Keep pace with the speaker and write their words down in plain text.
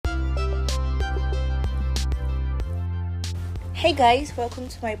Hey guys, welcome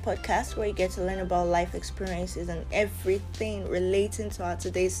to my podcast where you get to learn about life experiences and everything relating to our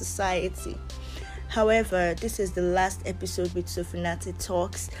today's society. However, this is the last episode with Sofinati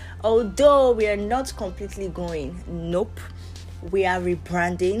Talks. Although we are not completely going, nope, we are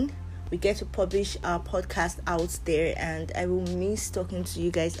rebranding. We get to publish our podcast out there, and I will miss talking to you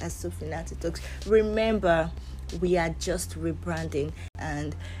guys as Sofinati Talks. Remember, we are just rebranding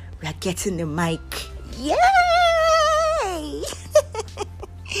and we are getting the mic. Yay!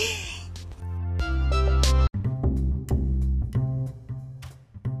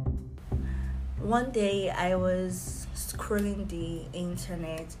 One day I was scrolling the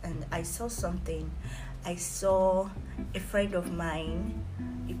internet and I saw something. I saw a friend of mine.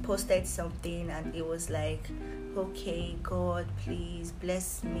 He posted something and it was like, okay, God, please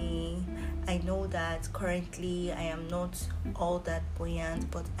bless me. I know that currently I am not all that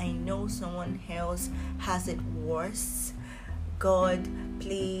buoyant, but I know someone else has it worse. God,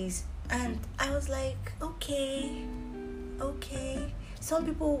 please. And I was like, okay. Some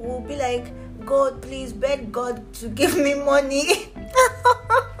people will be like, God, please beg God to give me money.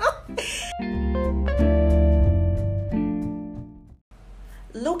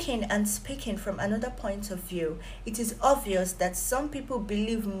 Looking and speaking from another point of view, it is obvious that some people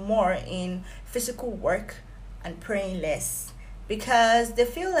believe more in physical work and praying less because they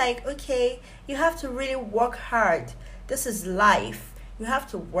feel like, okay, you have to really work hard. This is life. You have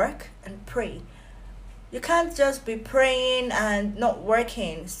to work and pray. You can't just be praying and not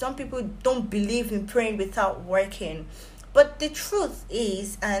working. Some people don't believe in praying without working. But the truth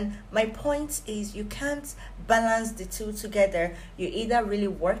is, and my point is, you can't balance the two together. You either really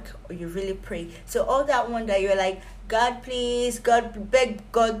work or you really pray. So all that one that you're like, God please, God, beg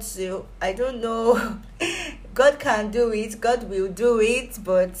God to, I don't know. God can do it, God will do it,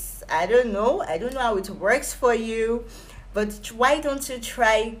 but I don't know how it works for you. But why don't you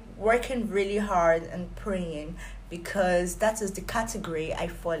try working really hard and praying? Because that is the category I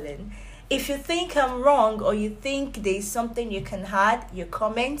fall in. If you think I'm wrong or you think there's something you can add, your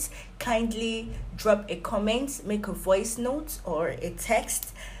comments, kindly drop a comment, make a voice note or a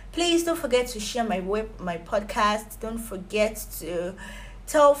text. Please don't forget to share my podcast. Don't forget to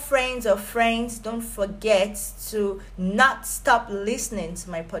tell friends of friends. Don't forget to not stop listening to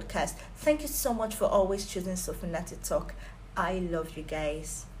my podcast. Thank you so much for always choosing Sofinati Talk. I love you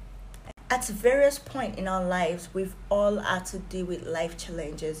guys. At various points in our lives, we've all had to deal with life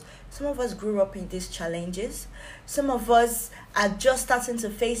challenges. Some of us grew up in these challenges. Some of us are just starting to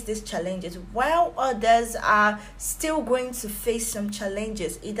face these challenges, while others are still going to face some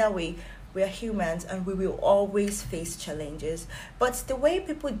challenges. Either way, we are humans and we will always face challenges. But the way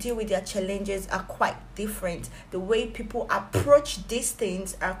people deal with their challenges are quite different. The way people approach these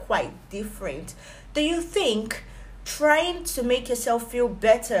things are quite different. Do you think trying to make yourself feel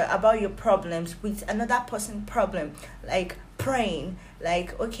better about your problems with another person's problem, like praying,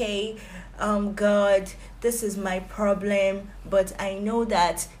 like, okay, God, this is my problem, but I know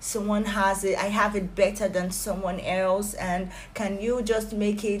that someone has it, I have it better than someone else, and can you just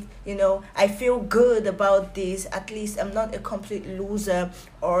make it, I feel good about this, at least I'm not a complete loser.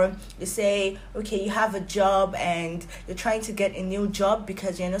 Or you say, okay, you have a job and you're trying to get a new job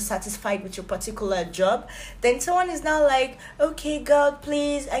because you're not satisfied with your particular job. Then someone is now like, okay, God,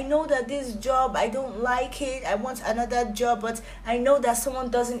 please, I know that this job, I don't like it, I want another job, but I know that someone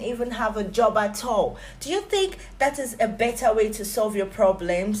doesn't even have a job at all. Do you think that is a better way to solve your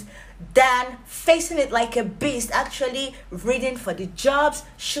problems than facing it like a beast, actually reading for the jobs,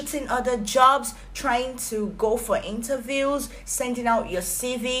 shooting other jobs, trying to go for interviews, sending out your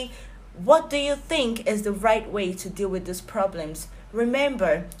CV? What do you think is the right way to deal with these problems?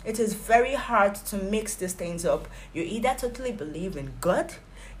 Remember, it is very hard to mix these things up. You either totally believe in God,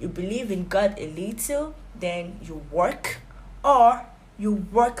 you believe in God a little, then you work, or you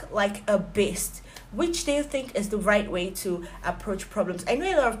work like a beast. Which do you think is the right way to approach problems? I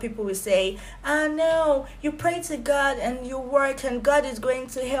know a lot of people will say, no, you pray to God and you work and God is going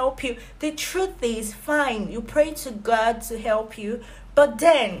to help you. The truth is, fine, you pray to God to help you, but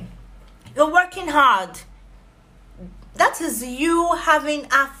then you're working hard. That is you having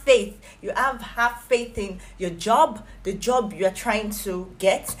half faith. You have half faith in your job, the job you're trying to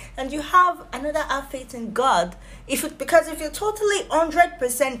get, and you have another half faith in God. Because if you totally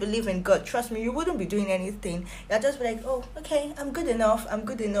 100% believe in God, trust me, you wouldn't be doing anything. You'll just be like, oh, okay, I'm good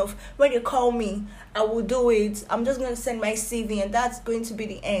enough. When you call me, I will do it. I'm just going to send my CV and that's going to be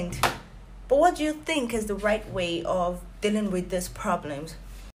the end. But what do you think is the right way of dealing with these problems?